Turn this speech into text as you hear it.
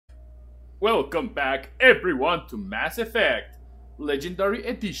Welcome back everyone to Mass Effect Legendary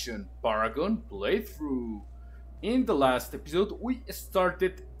Edition Paragon playthrough. In the last episode we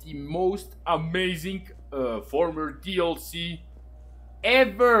started the most amazing former DLC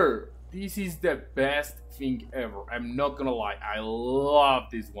ever. This is the best thing ever, I'm not gonna lie, I love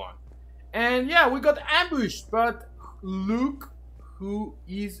this one. And yeah, we got ambushed, but look who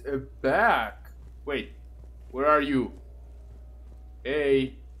is back. Wait, where are you?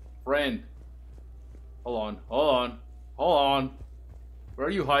 Hey, friend. Hold on. Where are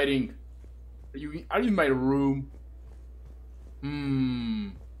you hiding? Are you in my room?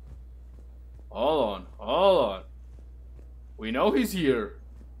 Hold on. We know he's here.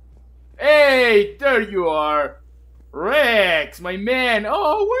 Hey, there you are. Rex, my man.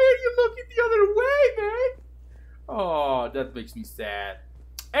 Oh, why are you looking the other way, man? Oh, that makes me sad.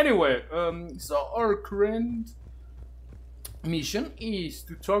 Anyway, so our current mission is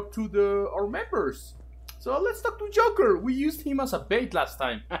to talk to our members. So let's talk to Joker. We used him as a bait last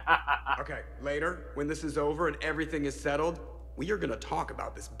time. Okay, later, when this is over and everything is settled, we are gonna talk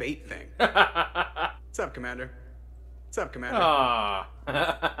about this bait thing. What's up, Commander? What's up, Commander?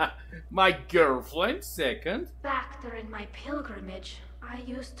 Ah, my girlfriend second. Back during my pilgrimage, I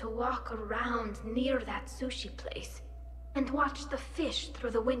used to walk around near that sushi place and watch the fish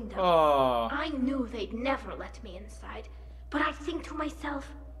through the window. Oh. I knew they'd never let me inside, but I think to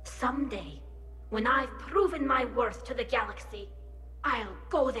myself, someday, when I've proven my worth to the galaxy, I'll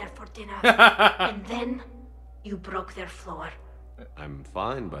go there for dinner. And then, you broke their floor. I'm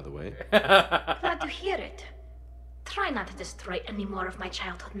fine, by the way. Glad to hear it. Try not to destroy any more of my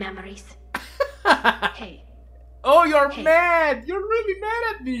childhood memories. Hey. Oh, you're mad! You're really mad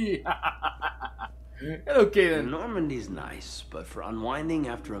at me! Okay then. Normandy's nice, but for unwinding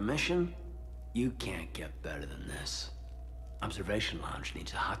after a mission, you can't get better than this. Observation Lounge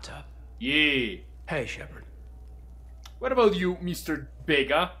needs a hot tub. Yeah. Hey, Shepard. What about you, Mr.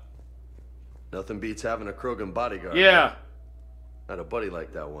 Vega? Nothing beats having a Krogan bodyguard. Yeah. Had a buddy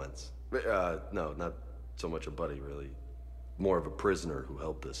like that once. No, not so much a buddy, really. More of a prisoner who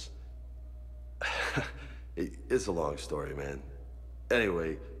helped us. It's a long story, man.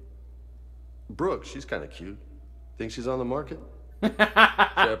 Anyway, Brooke, she's kind of cute. Think she's on the market?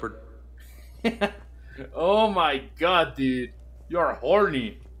 Shepard. Oh my god, dude. You're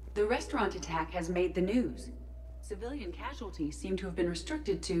horny. The restaurant attack has made the news. Civilian casualties seem to have been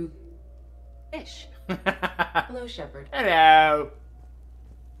restricted to fish. Hello, Shepard. Hello.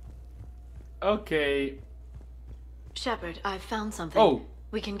 Okay. Shepard, I've found something. Oh.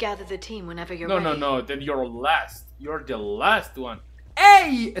 We can gather the team whenever you're No, ready. no, then you're last. You're the last one.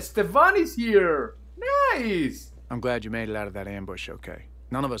 Hey, Esteban is here. Nice. I'm glad you made it out of that ambush okay.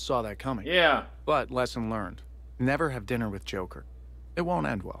 None of us saw that coming. Yeah. But lesson learned. Never have dinner with Joker. It won't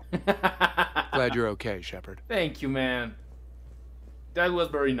end well. Glad you're okay, Shepard. Thank you, man. That was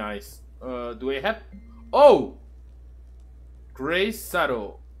very nice. Do I have... Oh! Grace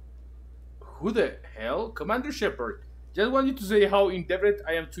Sato. Who the hell? Commander Shepard. Just wanted to say how indebted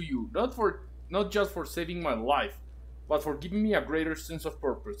I am to you. Not just for saving my life, but for giving me a greater sense of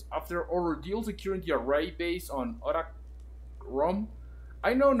purpose. After our ordeal securing the array base on Otakrom,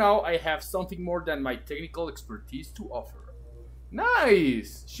 I know now I have something more than my technical expertise to offer.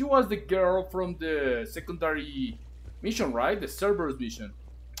 Nice! She was the girl from the secondary mission, right? The Cerberus mission.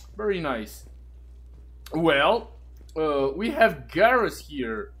 Very nice. Well, we have Garrus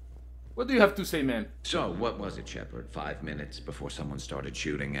here. What do you have to say, man? So, what was it, Shepard? 5 minutes before someone started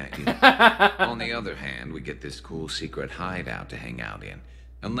shooting at you? On the other hand, we get this cool secret hideout to hang out in.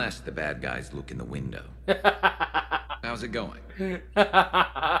 Unless the bad guys look in the window. How's it going?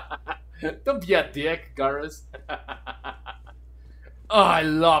 Don't be a dick, Garrus. Oh, I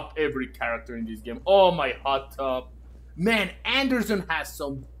love every character in this game. Oh, my hot tub. Man, Anderson has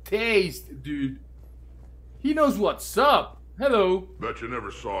some taste, dude. He knows what's up. Hello. Bet you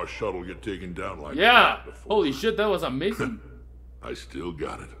never saw a shuttle get taken down like that before. Holy shit, that was amazing. I still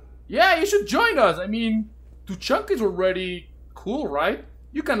got it. Yeah, you should join us. I mean, Tuchunk is already cool, right?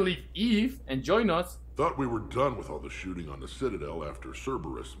 You can leave Eve and join us. Thought we were done with all the shooting on the Citadel after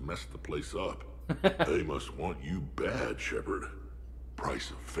Cerberus messed the place up. They must want you bad, Shepard.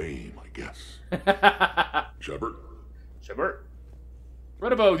 Price of fame, I guess. Shepard? Shepard?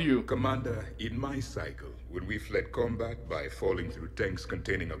 What about you? Commander, in my cycle, when we fled combat by falling through tanks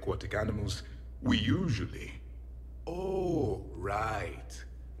containing aquatic animals, we usually... Oh, right.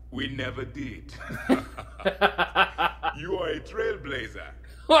 We never did. You are a trailblazer.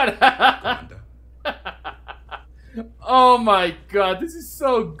 What? Commander. Oh my god, this is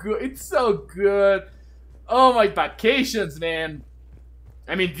so good. It's so good. Oh, my vacations, man.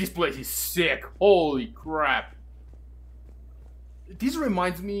 I mean, this place is sick. Holy crap. This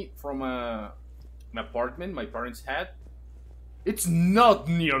reminds me from an apartment my parents had. It's not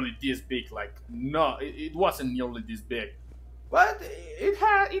nearly this big, like, no, it wasn't nearly this big. But it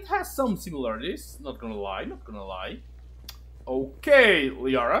has some similarities, not gonna lie. Okay,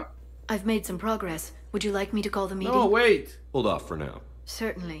 Liara. I've made some progress. Would you like me to call the meeting? No, wait. Hold off for now.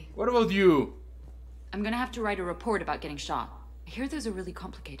 Certainly. What about you? I'm gonna have to write a report about getting shot. I hear those are really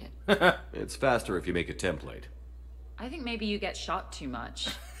complicated. It's faster if you make a template. I think maybe you get shot too much.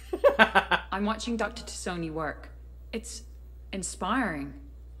 I'm watching Dr. Tassoni work. It's inspiring.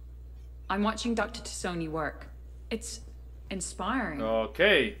 I'm watching Dr. Tassoni work. It's inspiring.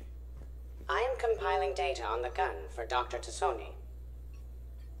 Okay. I am compiling data on the gun for Dr. Tassoni.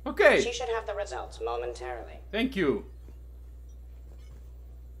 Okay. She should have the results momentarily. Thank you.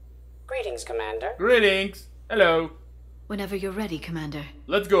 Greetings, Commander. Greetings. Hello. Whenever you're ready, Commander.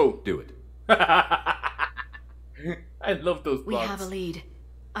 Let's go. Do it. I love those We plots. have a lead.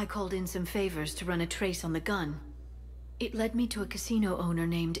 I called in some favors to run a trace on the gun. It led me to a casino owner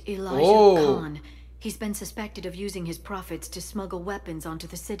named Elijah Khan. He's been suspected of using his profits to smuggle weapons onto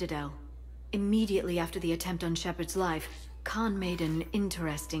the Citadel. Immediately after the attempt on Shepard's life, Khan made an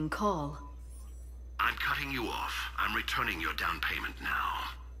interesting call. I'm cutting you off. I'm returning your down payment now.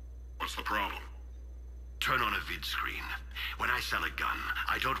 What's the problem? Turn on a vid screen. When I sell a gun,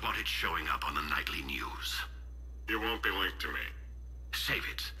 I don't want it showing up on the nightly news. You won't be linked to me. Save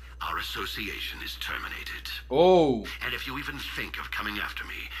it. Our association is terminated. Oh. And if you even think of coming after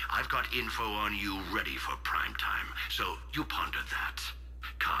me, I've got info on you ready for prime time. So you ponder that.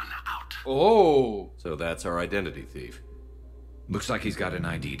 Khan out. Oh. So that's our identity thief. Looks like he's got an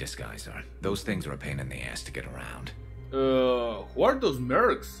ID disguiser. Those things are a pain in the ass to get around. Who are those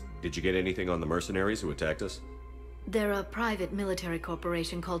mercs? Did you get anything on the mercenaries who attacked us? They're a private military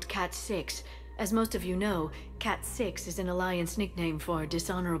corporation called Cat 6. As most of you know, Cat 6 is an Alliance nickname for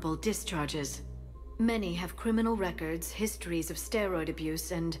dishonorable discharges. Many have criminal records, histories of steroid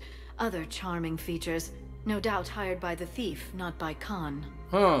abuse, and other charming features. No doubt hired by the thief, not by Khan.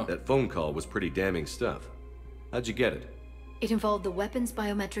 Huh. That phone call was pretty damning stuff. How'd you get it? It involved the weapons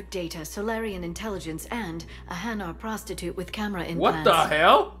biometric data, Solarian intelligence, and a Hanar prostitute with camera implants. What the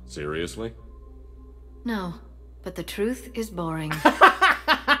hell? Seriously? No, but the truth is boring.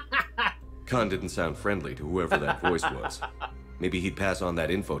 Khan didn't sound friendly to whoever that voice was. Maybe he'd pass on that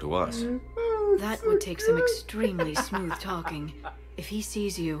info to us. That would take some extremely smooth talking. If he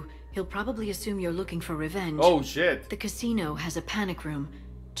sees you, he'll probably assume you're looking for revenge. Oh, shit. The casino has a panic room.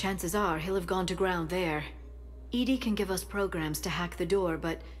 Chances are he'll have gone to ground there. EDI can give us programs to hack the door,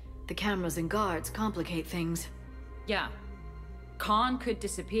 but the cameras and guards complicate things. Yeah. Khan could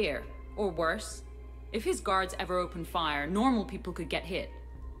disappear. Or worse. If his guards ever open fire, normal people could get hit.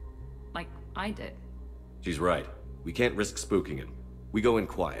 Like I did. She's right. We can't risk spooking him. We go in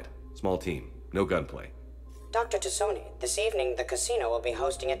quiet. Small team. No gunplay. Dr. Tassoni, this evening the casino will be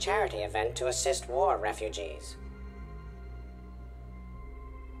hosting a charity event to assist war refugees.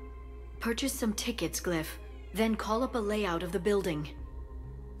 Purchase some tickets, Glyph. Then call up a layout of the building.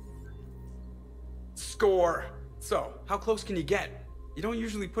 Score. So, how close can you get? You don't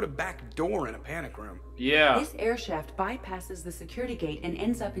usually put a back door in a panic room. Yeah. This air shaft bypasses the security gate and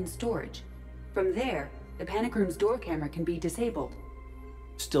ends up in storage. From there, the panic room's door camera can be disabled.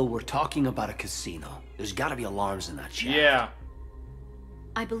 Still, we're talking about a casino. There's gotta be alarms in that shaft. Yeah.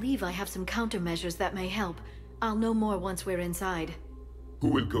 I believe I have some countermeasures that may help. I'll know more once we're inside. Who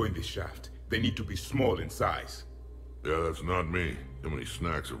will go in this shaft? They need to be small in size. Yeah, that's not me. How many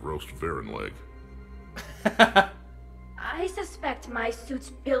snacks of roast Varen leg? I suspect my suit's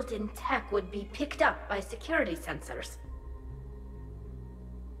built-in tech would be picked up by security sensors.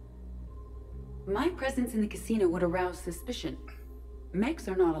 My presence in the casino would arouse suspicion. Mechs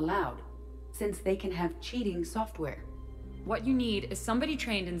are not allowed, since they can have cheating software. What you need is somebody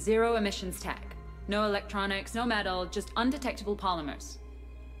trained in zero emissions tech. No electronics, no metal, just undetectable polymers.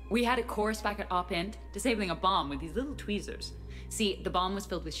 We had a course back at Op-Int, disabling a bomb with these little tweezers. See, the bomb was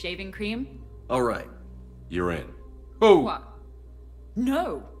filled with shaving cream. All right. You're in. Oh. What?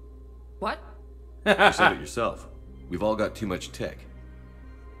 No. What? You said it yourself. We've all got too much tech.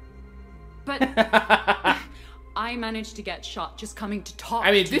 But I managed to get shot just coming to talk.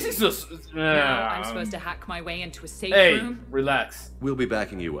 I mean, to this you. is just... Now I'm supposed to hack my way into a safe Hey, room? relax. We'll be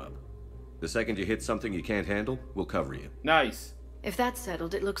backing you up. The second you hit something you can't handle, we'll cover you. Nice. If that's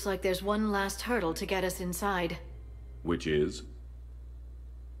settled, it looks like there's one last hurdle to get us inside. Which is?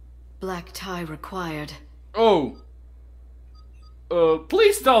 Black tie required. Oh.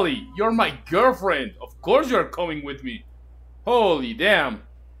 Please, Tully, you're my girlfriend. Of course you're coming with me. Holy damn.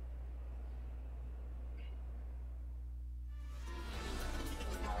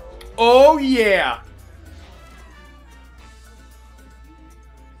 Oh yeah.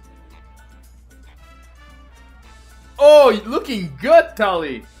 Oh, looking good,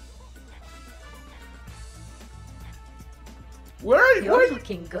 Tali. You're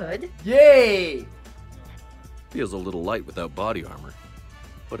looking good. Yay! Feels a little light without body armor,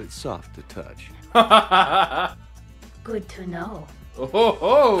 but it's soft to touch. Good to know. Oh ho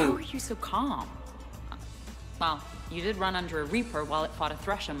ho! How are you so calm? Well, you did run under a Reaper while it fought a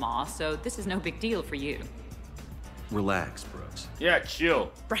Thresher Maw, so this is no big deal for you. Relax, Brooks. Yeah,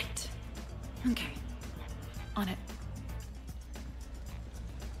 chill. Right. Okay. On it.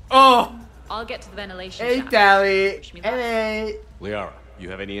 Oh! I'll get to the ventilation Hey, shaft. Tali. Wish me luck. Hey. Liara, you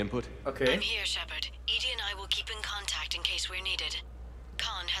have any input? Okay. I'm here, Shepard. Edie and I will keep in contact in case we're needed.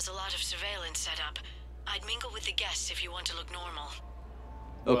 Khan has a lot of surveillance set up. I'd mingle with the guests if you want to look normal.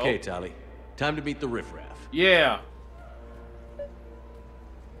 Okay, Tali. Time to meet the riffraff. Yeah.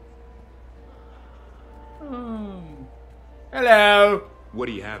 Hello. What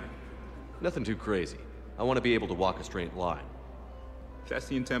are you having? Nothing too crazy. I want to be able to walk a straight line.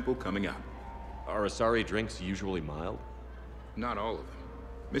 Thessian Temple coming up. Are Asari drinks usually mild? Not all of them.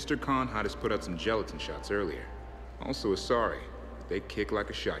 Mr. Khan had us put out some gelatin shots earlier. Also Asari. They kick like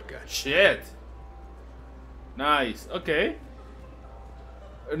a shotgun. Shit. Nice. Okay.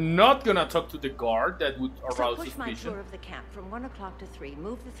 Not gonna talk to the guard. That would arouse Push my suspicion. tour of the camp from 1 o'clock to 3.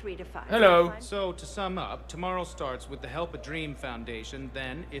 Move the 3 to 5. Hello. So, to sum up, tomorrow starts with the Help a Dream Foundation,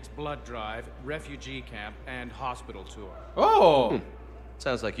 then it's blood drive, refugee camp, and hospital tour. Oh!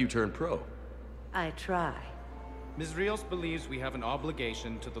 Sounds like you turned pro. I try. Ms. Rios believes we have an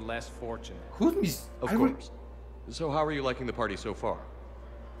obligation to the less fortunate. Who's Miss? Of course. So how are you liking the party so far?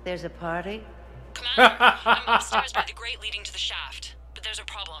 There's a party? Commander, I'm upstairs by the grate leading to the shaft. But there's a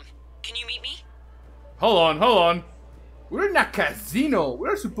problem. Can you meet me? Hold on, hold on. We're in a casino.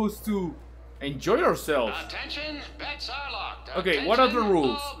 We're supposed to enjoy ourselves. Attention, bets are locked. Okay, what are the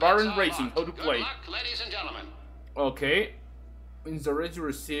rules? all Baron bets are Racing, locked. how to Good play. luck, ladies and gentlemen. Okay. Means the race you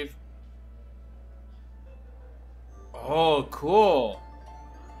receive. Oh, cool.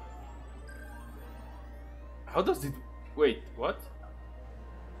 How does it... Wait, what?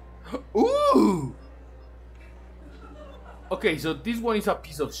 Ooh! Okay, so this one is a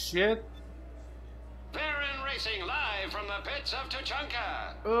piece of shit. Baron Racing live from the pits of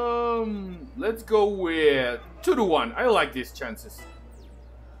Tuchanka. Let's go with 2-1. I like these chances.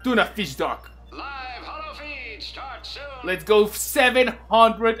 Tuna fish duck. Live hollow feed starts soon. Let's go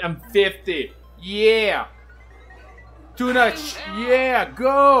 750. Yeah. Tuna. Yeah,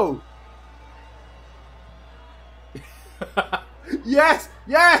 go. Yes,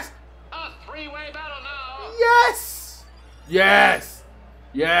 yes. A three-way battle now. Yes. Yes.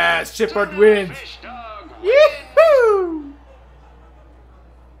 Yes. Shepard wins. Yee-hoo.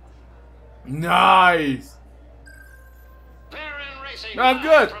 Nice. Baron Racing No, I'm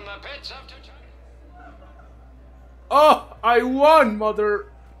good. from the pits of Tuchanka. Oh, I won,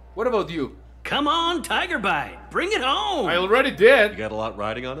 mother. What about you? Come on, Tiger Bite. Bring it home. I already did. You got a lot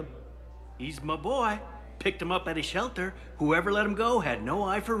riding on him? He's my boy. Picked him up at a shelter. Whoever let him go had no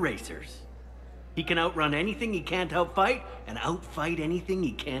eye for racers. He can outrun anything he can't outfight, and outfight anything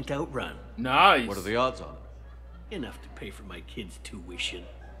he can't outrun. Nice. What are the odds on it? Enough to pay for my kids' tuition.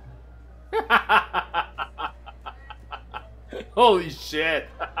 Holy shit.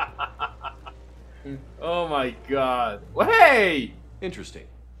 Oh my god. Well, hey! Interesting.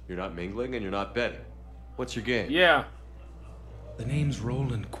 You're not mingling and you're not betting. What's your game? Yeah. The name's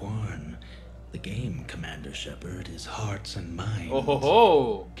Roland Quarn. The game, Commander Shepard, is hearts and minds. Oh ho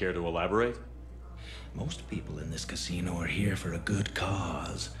ho. Care to elaborate? Most people in this casino are here for a good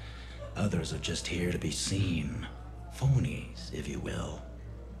cause. Others are just here to be seen. Phonies, if you will.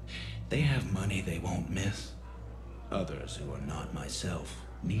 They have money they won't miss. Others, who are not myself,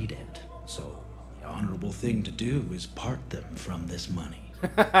 need it. So, the honorable thing to do is part them from this money.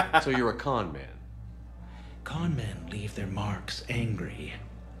 So you're a con man. Con men leave their marks angry.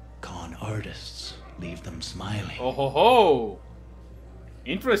 Con artists leave them smiling. Oh ho ho.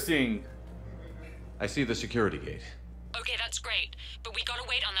 Interesting. I see the security gate. Okay, that's great. But we gotta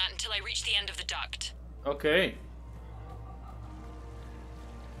wait on that until I reach the end of the duct. Okay.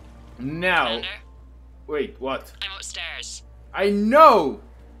 Now. Commander? Wait, what? I'm upstairs. I know.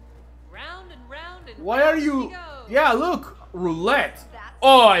 Round and round and Why are you? Yeah, look, roulette.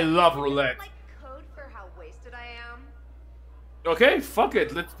 Oh, I love roulette. Like code for how wasted I am. Okay, fuck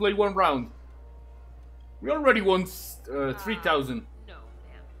it. Let's play one round. We already won 3,000. No,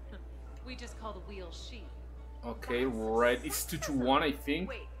 ma'am. We just call the wheel sheep. Okay, right. It's 2 to 1, I think.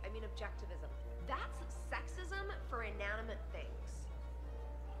 Wait, I mean objectivism. That's sexism for inanimate things.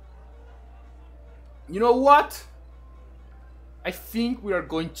 You know what? I think we are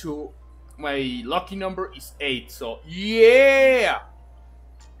going to... My lucky number is 8, so yeah!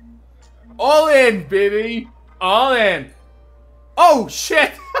 All in, baby! All in! Oh,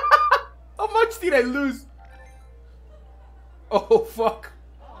 shit! How much did I lose? Oh, fuck.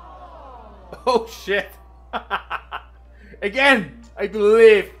 Oh, shit. Again, I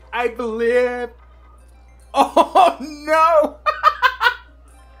believe. I believe. Oh, no!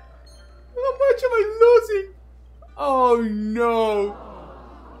 How much am I losing? Oh, no.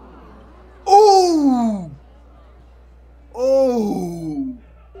 Oh! Oh!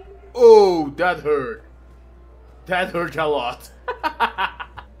 Oh, that hurt. That hurt a lot.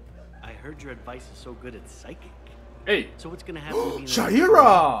 I heard your advice is so good at psychic. Hey. So what's gonna happen to me?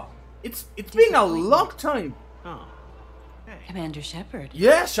 Shahira! It's been a long time. Oh. Hey. Commander Shepard.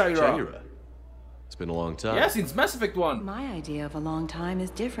 Yes, Shahira. Shahira. It's been a long time. Yeah, since Mass Effect 1. My idea of a long time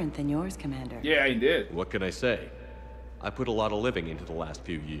is different than yours, Commander. Yeah, indeed. What can I say? I put a lot of living into the last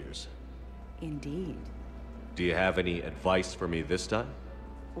few years. Indeed. Do you have any advice for me this time?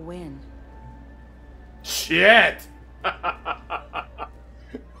 When? Shit!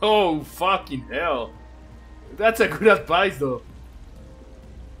 Oh, fucking hell. That's a good advice, though.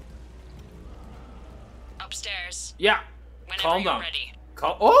 Upstairs. Yeah. Whenever Calm you're down. ready.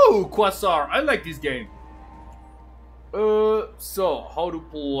 Oh, Quasar. I like this game. So, how to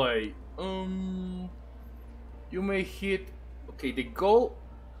play? You may hit... Okay, the goal,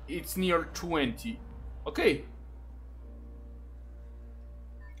 it's near 20. Okay.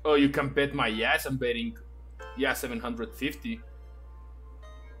 Oh, you can bet my ass. I'm betting, yeah, 750.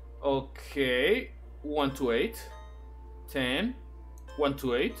 Okay. 1 to 8. 10. 1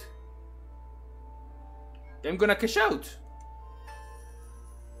 to 8. I'm gonna cash out.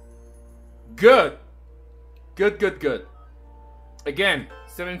 Good. Good, good, good. Again,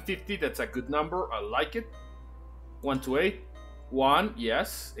 750, that's a good number. I like it. 1 to 8. 1,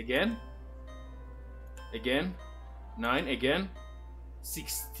 yes. Again. Again. 9, again.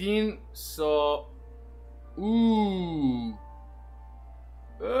 16, so... Ooh.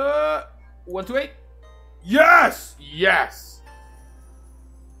 1 to 8. Yes! Yes!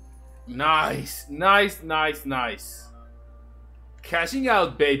 Nice. Nice, nice, nice. Cashing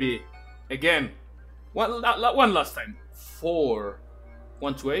out, baby. Again. One last time. 4.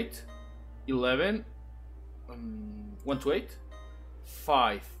 1 to 8. 11. 1 to 8.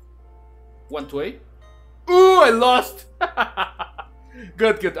 5. 1 to 8. Ooh, I lost!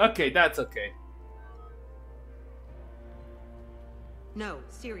 Good, good. Okay, that's okay. No,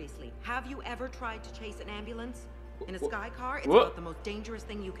 seriously. Have you ever tried to chase an ambulance? In a sky car, it's What? about the most dangerous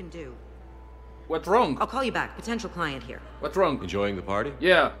thing you can do. What's wrong? I'll call you back. Potential client here. What's wrong? Enjoying the party?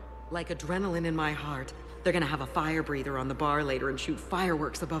 Yeah. Like adrenaline in my heart. They're gonna have a fire breather on the bar later and shoot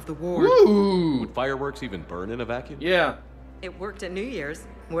fireworks above the ward. Woo! Would fireworks even burn in a vacuum? Yeah. It worked at New Year's.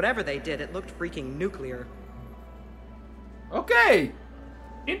 Whatever they did, it looked freaking nuclear. Okay.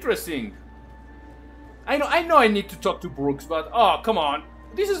 Interesting. I know I need to talk to Brooks, but oh, come on.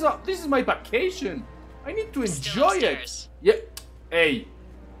 This is my vacation. I need to enjoy it. Yeah. Hey.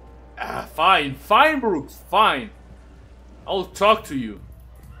 Fine, fine, Brooks, fine. I'll talk to you.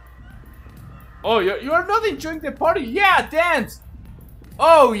 Oh, you are not enjoying the party? Yeah, dance.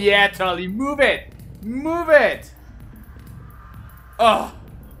 Oh yeah, Tully, move it, move it. Oh.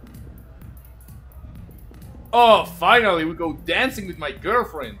 Oh, finally we go dancing with my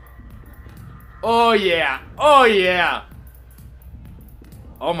girlfriend. Oh yeah, oh yeah.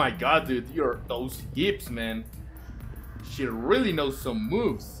 Oh my god, dude, those hips, man. She really knows some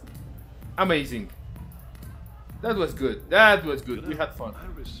moves. Amazing. That was good. That was good. We had fun.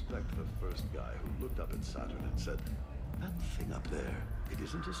 I respect the first guy who looked up at Saturn and said, "That thing up there, it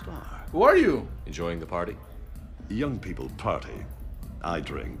isn't a star." Who are you? Enjoying the party? Young people party. I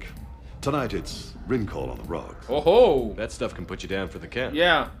drink. Tonight it's Rincall on the rocks. Oh ho! That stuff can put you down for the count.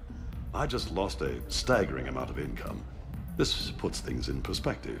 Yeah. I just lost a staggering amount of income. This puts things in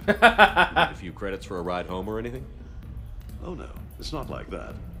perspective. A few credits for a ride home or anything? Oh no, it's not like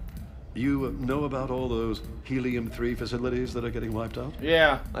that. You know about all those helium-3 facilities that are getting wiped out?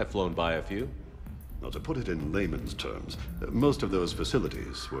 Yeah. I've flown by a few. Now, to put it in layman's terms, most of those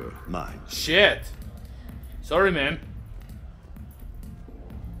facilities were mine. Shit. Sorry, man.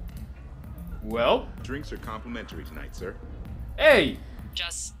 Well? Drinks are complimentary tonight, sir. Hey!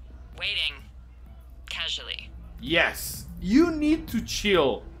 Just waiting. Casually. Yes. You need to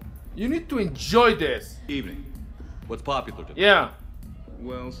chill. You need to enjoy this. Evening. What's popular today? Yeah.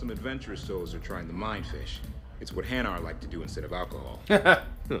 Well, some adventurous souls are trying the minefish. It's what Hanar like to do instead of alcohol.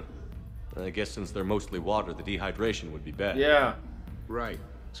 I guess since they're mostly water, the dehydration would be bad. Yeah. Right.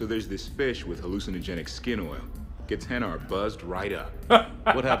 So there's this fish with hallucinogenic skin oil. Gets Hanar buzzed right up.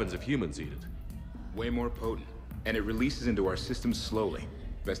 What happens if humans eat it? Way more potent. And it releases into our system slowly.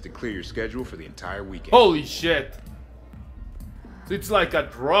 Best to clear your schedule for the entire weekend. Holy shit. So it's like a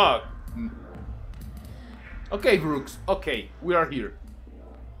drug. Okay, Brooks. Okay, we are here.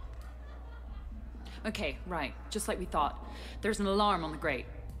 Okay, right. Just like we thought. There's an alarm on the grate.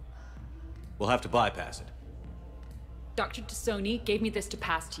 We'll have to bypass it. Dr. Tassoni gave me this to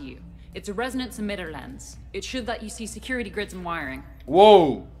pass to you. It's a resonance emitter lens. It should let you see security grids and wiring.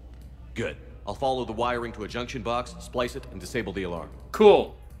 Whoa! Good. I'll follow the wiring to a junction box, splice it, and disable the alarm.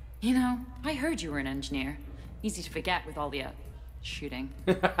 Cool. You know, I heard you were an engineer. Easy to forget with all the, shooting.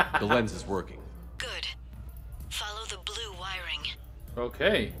 The lens is working. Good. Follow the blue wiring.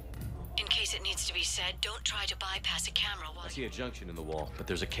 Okay. In case it needs to be said, don't try to bypass a camera while I see a junction in the wall, but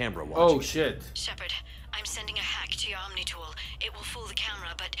there's a camera watching. Oh, shit. Shepard, I'm sending a hack to your Omni tool. It will fool the camera,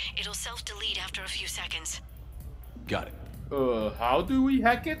 but it'll self-delete after a few seconds. Got it. How do we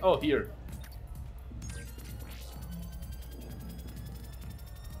hack it? Oh, here.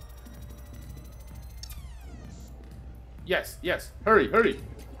 Yes, yes. Hurry, hurry.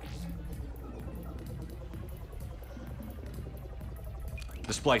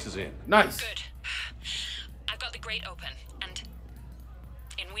 The splice is in. Nice. Good. I've got the grate open, and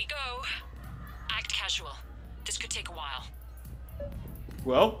in we go. Act casual. This could take a while.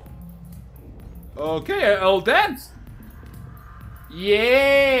 Well. Okay, I'll dance.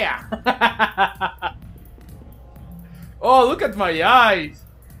 Yeah. Oh, look at my eyes.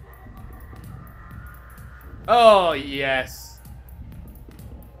 Oh, yes.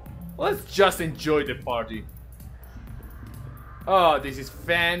 Let's just enjoy the party. Oh, this is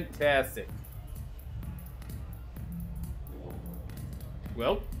fantastic.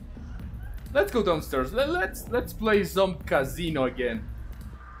 Well, let's go downstairs. Let's play some casino again.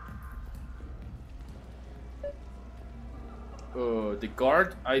 The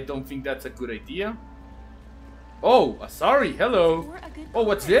guard? I don't think that's a good idea. Oh, sorry. Hello. Oh,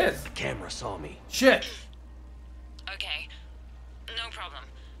 what's this? The camera saw me. Shit. Okay, no problem.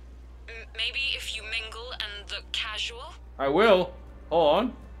 Maybe if you mingle and look casual? I will. Hold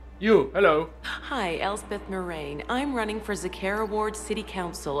on. You, hello. Hi, Elspeth Moraine. I'm running for Zakara Ward City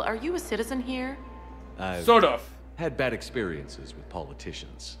Council. Are you a citizen here? I've sort of had bad experiences with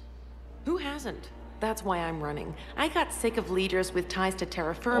politicians. Who hasn't? That's why I'm running. I got sick of leaders with ties to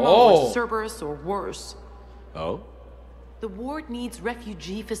Terra Firma Oh. or Cerberus or worse. Oh? The ward needs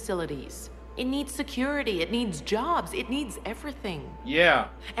refugee facilities. It needs security, it needs jobs, it needs everything. Yeah.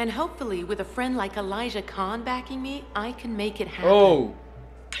 And hopefully, with a friend like Elijah Khan backing me, I can make it happen. Oh.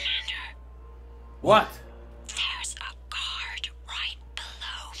 What? There's a guard right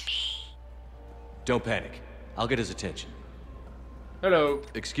below me. Don't panic. I'll get his attention. Hello.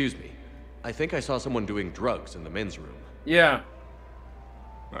 Excuse me. I think I saw someone doing drugs in the men's room. Yeah.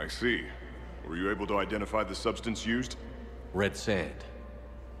 I see. Were you able to identify the substance used? Red sand.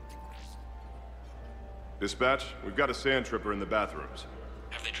 Dispatch, we've got a sand tripper in the bathrooms.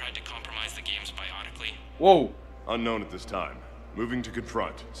 Have they tried to compromise the games biotically? Whoa. Unknown at this time. Moving to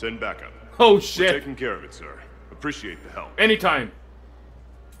confront. Send backup. Oh, shit. We're taking care of it, sir. Appreciate the help. Anytime.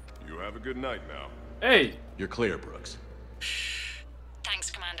 You have a good night now. Hey. You're clear, Brooks. Thanks,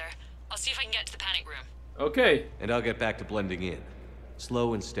 Commander. I'll see if I can get to the panic room. Okay. And I'll get back to blending in.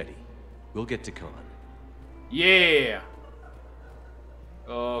 Slow and steady. We'll get to Khan. Yeah.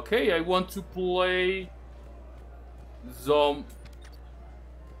 Okay, I want to play some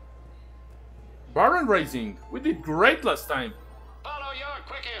Baron Racing. We did great last time. Follow your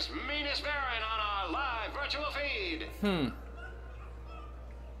quickest, meanest Baron on our live virtual feed.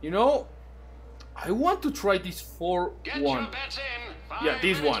 You know, I want to try this 4-1. Get your bets in. 5 Yeah,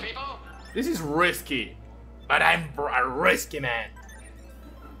 this minutes, one. people. This is risky, but I'm a risky man.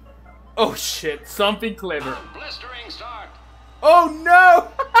 Oh shit, something clever. Blistering start. Oh no!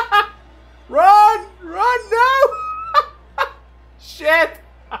 Run! Run, no! Shit!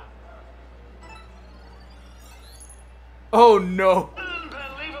 Oh no!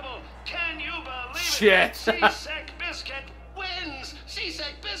 Unbelievable! Can you believe Shit. it? Seasick Biscuit wins!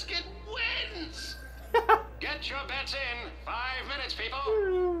 Seasick Biscuit wins! Get your bets in. 5 minutes,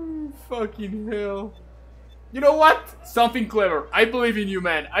 people. Fucking hell. You know what? Something clever. I believe in you,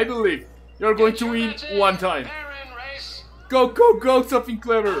 man. I believe. You're going to win one time. Baron race. Go, go, go. Something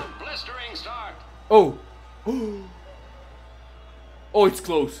clever. Blistering start. Oh. Oh, it's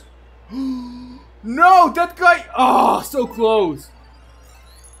close. No, that guy. Oh, so close.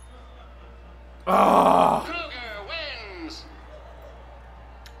 Ah. Kruger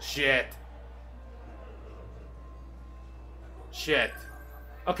Shit. Shit.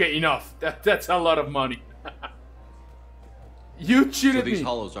 Okay, enough. That's a lot of money. You cheated So these me.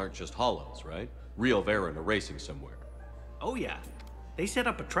 hollows aren't just hollows, right? Real Varen are racing somewhere. Oh yeah. They set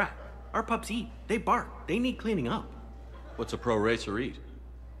up a trap. Our pups eat. They bark. They need cleaning up. What's a pro racer eat?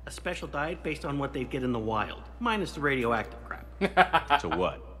 A special diet based on what they get in the wild, minus the radioactive crap. To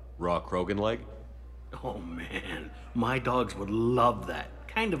what? Raw Krogan leg? Oh man, my dogs would love that.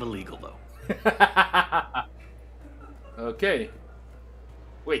 Kind of illegal though. Okay.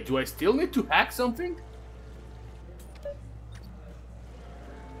 Wait, do I still need to hack something?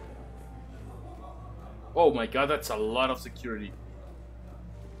 Oh my god, that's a lot of security.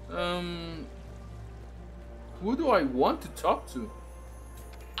 Who do I want to talk to?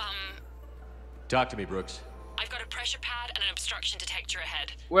 Talk to me, Brooks. I've got a pressure pad and an obstruction detector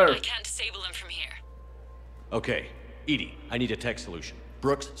ahead. Where? I can't disable them from here. Okay, Edie, I need a tech solution.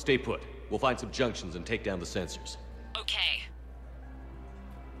 Brooks, stay put. We'll find some junctions and take down the sensors. Okay.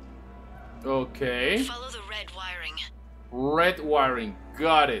 Okay. Follow the red wiring. Red wiring,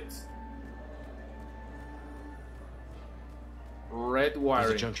 got it. Red wiring.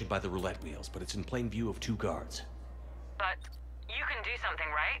 There's a junction by the roulette wheels, but it's in plain view of 2 guards. But you can do something,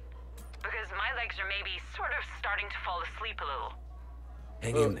 right? Because my legs are maybe sort of starting to fall asleep a little.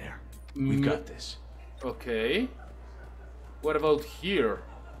 Hang in there. We've got this. Okay. What about here?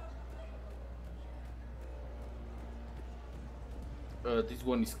 This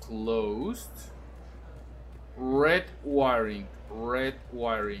one is closed. Red wiring. Red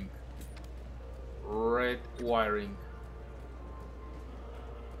wiring. Red wiring.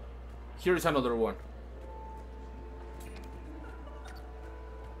 Here's another one.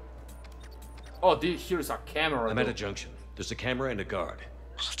 Oh, here's a camera. I'm at a junction. There's a camera and a guard.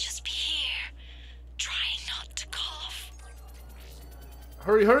 I'll just be here, trying not to cough.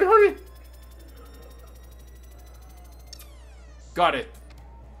 Hurry, hurry, hurry! Got it.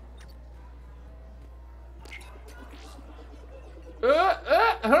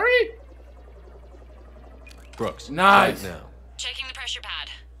 Hurry! Brooks, nice. right now. Checking the pressure pad.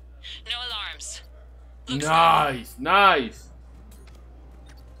 No alarms. Nice, nice.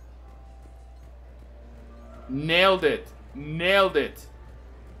 Nailed it. Nailed it.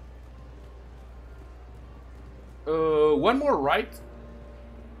 One more, right?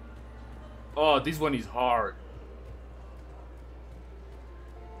 Oh, this one is hard.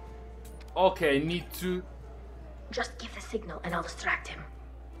 Okay, I need to... Just give the signal and I'll distract him.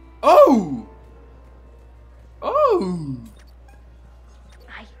 Oh! Oh!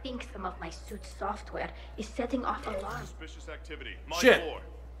 I think some of my suit's software is setting off alarms. Suspicious activity. My Shit. floor.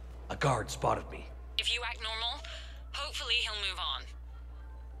 A guard spotted me. If you act normal, hopefully he'll move on.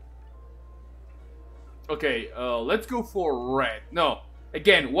 Okay, let's go for red. No,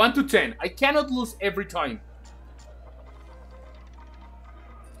 again, 1 to 10. I cannot lose every time.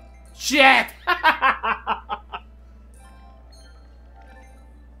 Shit!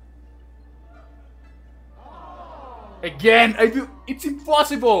 Again, it's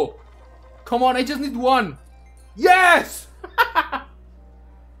impossible. Come on, I just need one. Yes!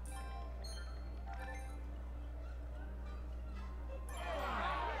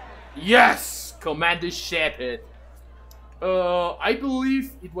 Yes! Commander Shepard. I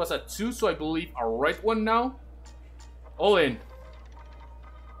believe it was a 2, so I believe a red one now. All in.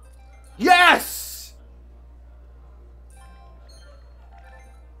 Yes!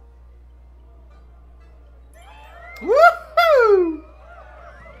 Woohoo!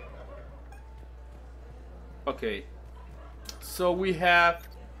 Okay. So we have...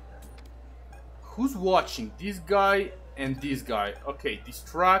 Who's watching? This guy and this guy. Okay,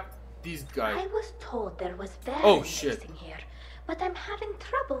 distract this guy. I was told there was Oh, Varen shit. racing here, but I'm having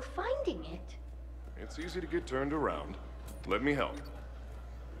trouble finding it. It's easy to get turned around. Let me help.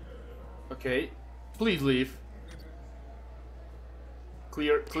 Okay. Please leave.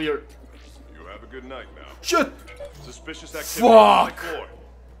 Clear, clear. You have a good night now. Shit! Suspicious activity on my Fuck! floor.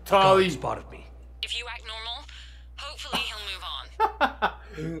 Tali. Spotted me. If you act normal, hopefully he'll move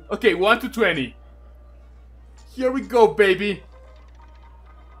on. Okay, 1 to 20. Here we go, baby.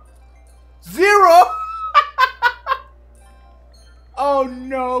 0! Oh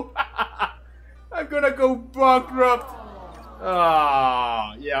no! I'm gonna go bankrupt.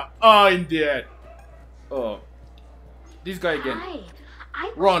 Ah, yeah. Oh, indeed. Oh, this guy again. Hi, I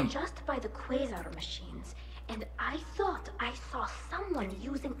was Run. just by the quasar machines, and I thought I saw someone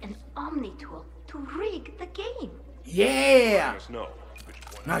using an Omni tool to rig the game. Yeah. Let us know.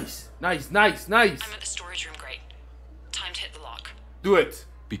 Nice, nice, nice, nice. I'm at the storage room, great. Time to hit the lock. Do it.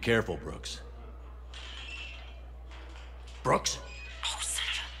 Be careful, Brooks. Brooks? Oh, son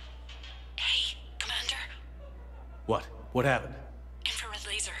of What? What happened? Infrared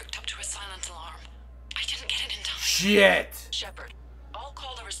laser hooked up to a silent alarm. I didn't get it in time. Shit! Shepard, I'll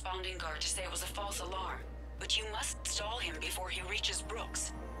call the responding guard to say it was a false alarm, but you must stall him before he reaches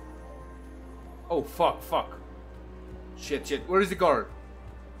Brooks. Oh, fuck, fuck. Shit, shit. Where is the guard?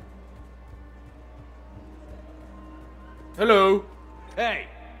 Hello? Hey!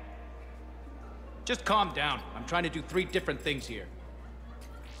 Just calm down. I'm trying to do 3 different things here.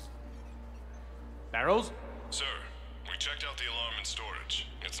 Barrows? Sir, we checked out the alarm in storage.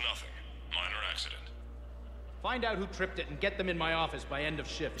 It's nothing. Minor accident. Find out who tripped it and get them in my office by end of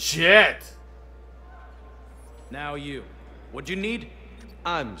shift. Shit! Now you. What'd you need?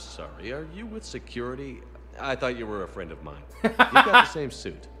 I'm sorry, are you with security? I thought you were a friend of mine. You've got the same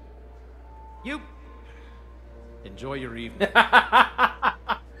suit. You... Enjoy your evening.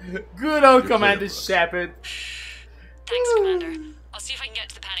 Good old Commander Shepard. Thanks, Commander. I'll see if I can get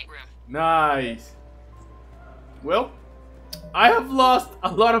to the panic room. Nice. Well, I have lost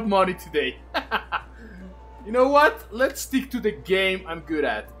a lot of money today. You know what? Let's stick to the game I'm good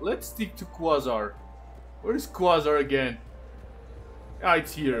at. Let's stick to Quasar. Where is Quasar again? Ah,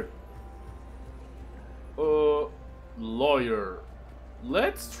 it's here. Lawyer.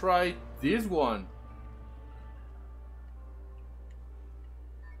 Let's try this one.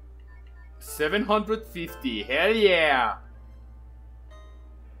 750. Hell yeah.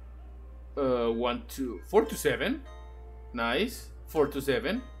 4 to 7. Nice. 4 to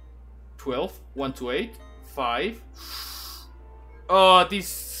 7. 12. 1 to 8. 5. Oh,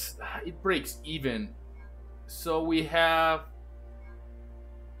 this... It breaks even. So we have...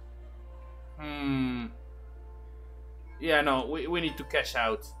 Yeah, no, we need to cash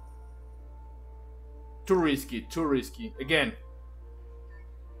out. Too risky, too risky. Again.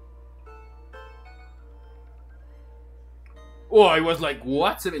 Oh, I was like,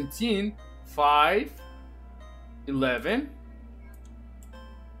 what? 17? 5? 11?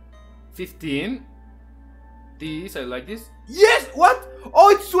 15? This, I like this. Yes! What?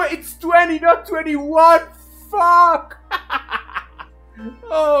 Oh, it's 20, not 21! Fuck!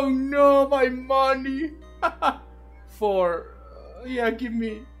 Oh no, my money! 4. Yeah, give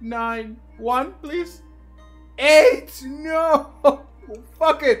me 9. 1, please. 8! No!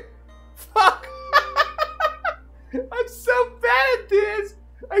 Fuck it! Fuck! I'm so bad at this!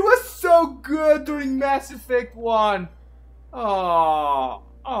 I was so good during Mass Effect 1! Oh,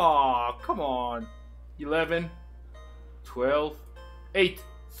 come on. 11, 12, 8.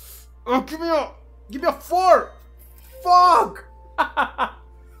 Oh, give me a 4! Fuck!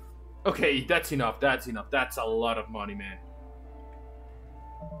 Okay, that's enough, that's enough. That's a lot of money, man.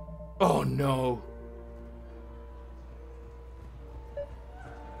 Oh no.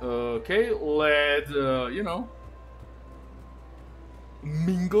 Okay, let's, you know,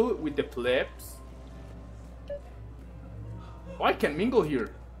 mingle with the plebs. Oh, I can mingle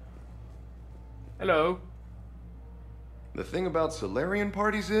here. Hello. The thing about Solarian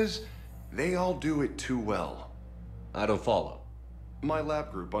parties is, they all do it too well. I don't follow. My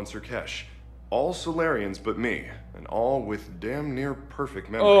lab group on Sirkesh. All Solarians but me, and all with damn near perfect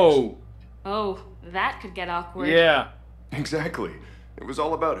memories. Oh, that could get awkward. Yeah. Exactly. It was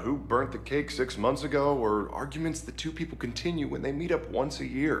all about who burnt the cake 6 months ago, or arguments the two people continue when they meet up once a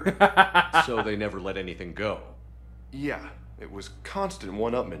year. So they never let anything go. Yeah, it was constant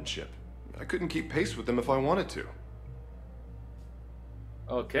one-upmanship. I couldn't keep pace with them if I wanted to.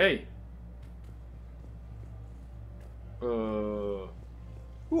 Okay.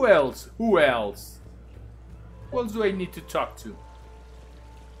 Who else? Who else? Who else do I need to talk to?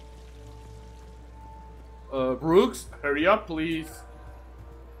 Brooks, hurry up, please.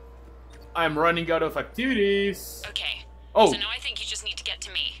 I'm running out of activities. Okay. Oh. So now I think you just need to get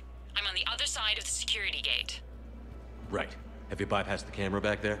to me. I'm on the other side of the security gate. Right. Have you bypassed the camera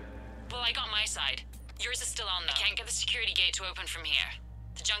back there? Well, I got my side. Yours is still on, though. I can't get the security gate to open from here.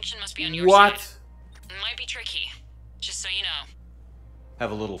 The junction must be on your What? side. It might be tricky. Just so you know.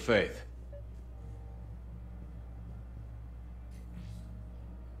 Have a little faith.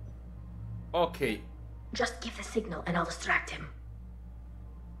 Okay. Just give the signal and I'll distract him.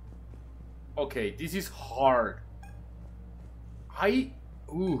 Okay, this is hard.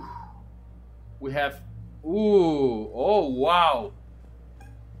 Ooh. We have... Ooh. Oh, wow.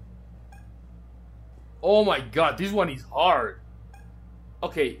 Oh my god, this one is hard.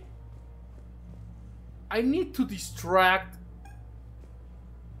 Okay. I need to distract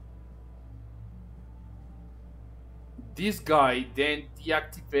this guy, then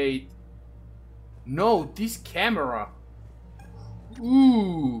deactivate... No, this camera.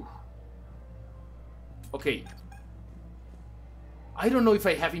 Ooh. Okay. I don't know if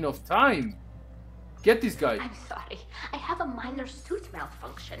I have enough time. Get this guy. I'm sorry. I have a minor suit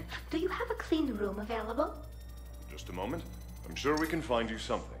malfunction. Do you have a clean room available? Just a moment. I'm sure we can find you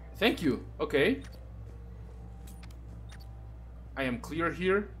something. Thank you. Okay. I am clear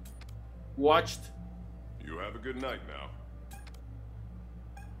here. Watched. You have a good night now.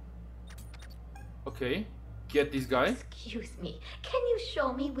 Okay. Get this guy. Excuse me. Can you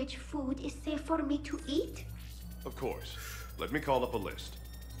show me which food is safe for me to eat? Of course. Let me call up a list.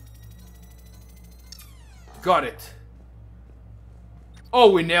 Got it.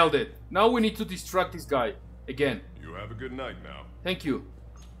 Oh, we nailed it. Now we need to distract this guy. Again. You have a good night now. Thank you.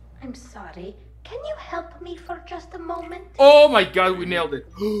 I'm sorry. Can you help me for just a moment? Oh my god, we nailed it.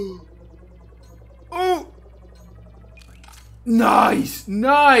 Oh! Nice!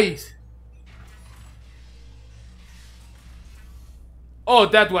 Nice! Oh,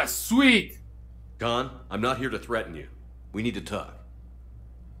 that was sweet! Khan, I'm not here to threaten you. We need to talk.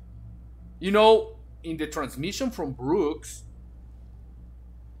 You know, in the transmission from Brooks,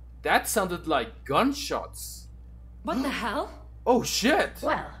 that sounded like gunshots. What the hell? Oh shit!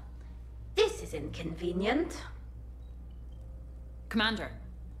 Well, this is inconvenient. Commander,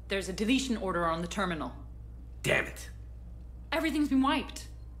 there's a deletion order on the terminal. Damn it. Everything's been wiped.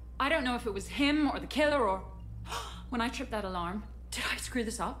 I don't know if it was him or the killer or... When I tripped that alarm, did I screw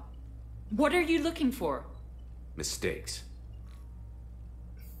this up? What are you looking for? Mistakes.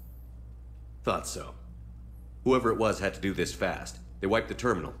 Thought so. Whoever it was had to do this fast. They wiped the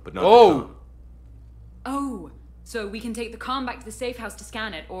terminal, but not the comm. Oh, so we can take the comm back to the safe house to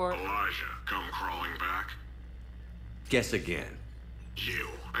scan it, or... Elijah, come crawling back. Guess again. You.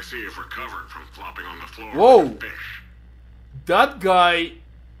 I see you've recovered from flopping on the floor Whoa! like a fish. That guy...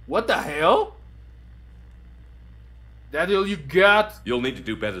 What the hell? That all you got? You'll need to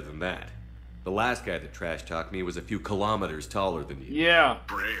do better than that. The last guy that trash-talked me was a few kilometers taller than you. Yeah.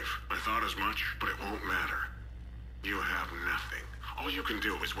 Brave. I thought as much, but it won't matter. You have nothing. All you can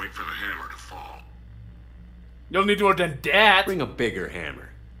do is wait for the hammer to fall. You'll need more than that. Bring a bigger hammer.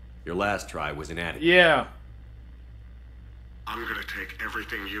 Your last try was inadequate. Yeah. I'm gonna take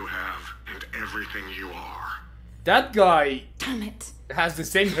everything you have and everything you are. That guy... Damn it. ...has the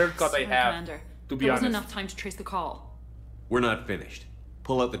same haircut I have, Commander. to be there honest. wasn't enough time to trace the call. We're not finished.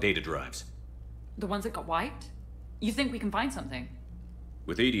 Pull out the data drives. The ones that got wiped? You think we can find something?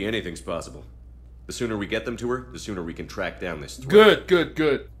 With Edie, anything's possible. The sooner we get them to her, the sooner we can track down this threat. Good, good,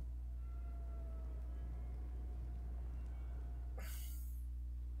 good.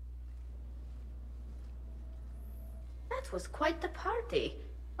 That was quite the party.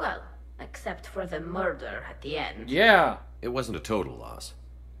 Well, except for the murder at the end. Yeah. It wasn't a total loss.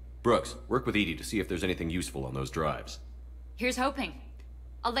 Brooks, work with Edie to see if there's anything useful on those drives. Here's hoping.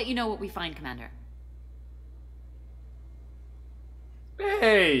 I'll let you know what we find, Commander.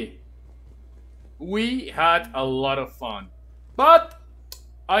 Hey! We had a lot of fun. But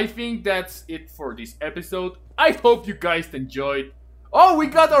I think that's it for this episode. I hope you guys enjoyed. Oh, we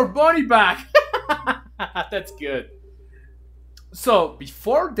got our money back! That's good. So,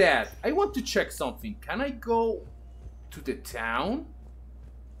 before that, I want to check something. Can I go to the town?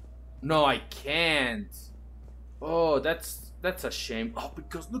 No, I can't. Oh, that's a shame. Oh,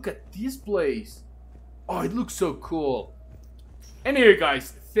 because look at this place. Oh, it looks so cool. Anyway,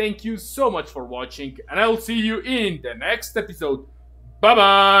 guys, thank you so much for watching, and I'll see you in the next episode.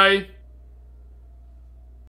 Bye-bye!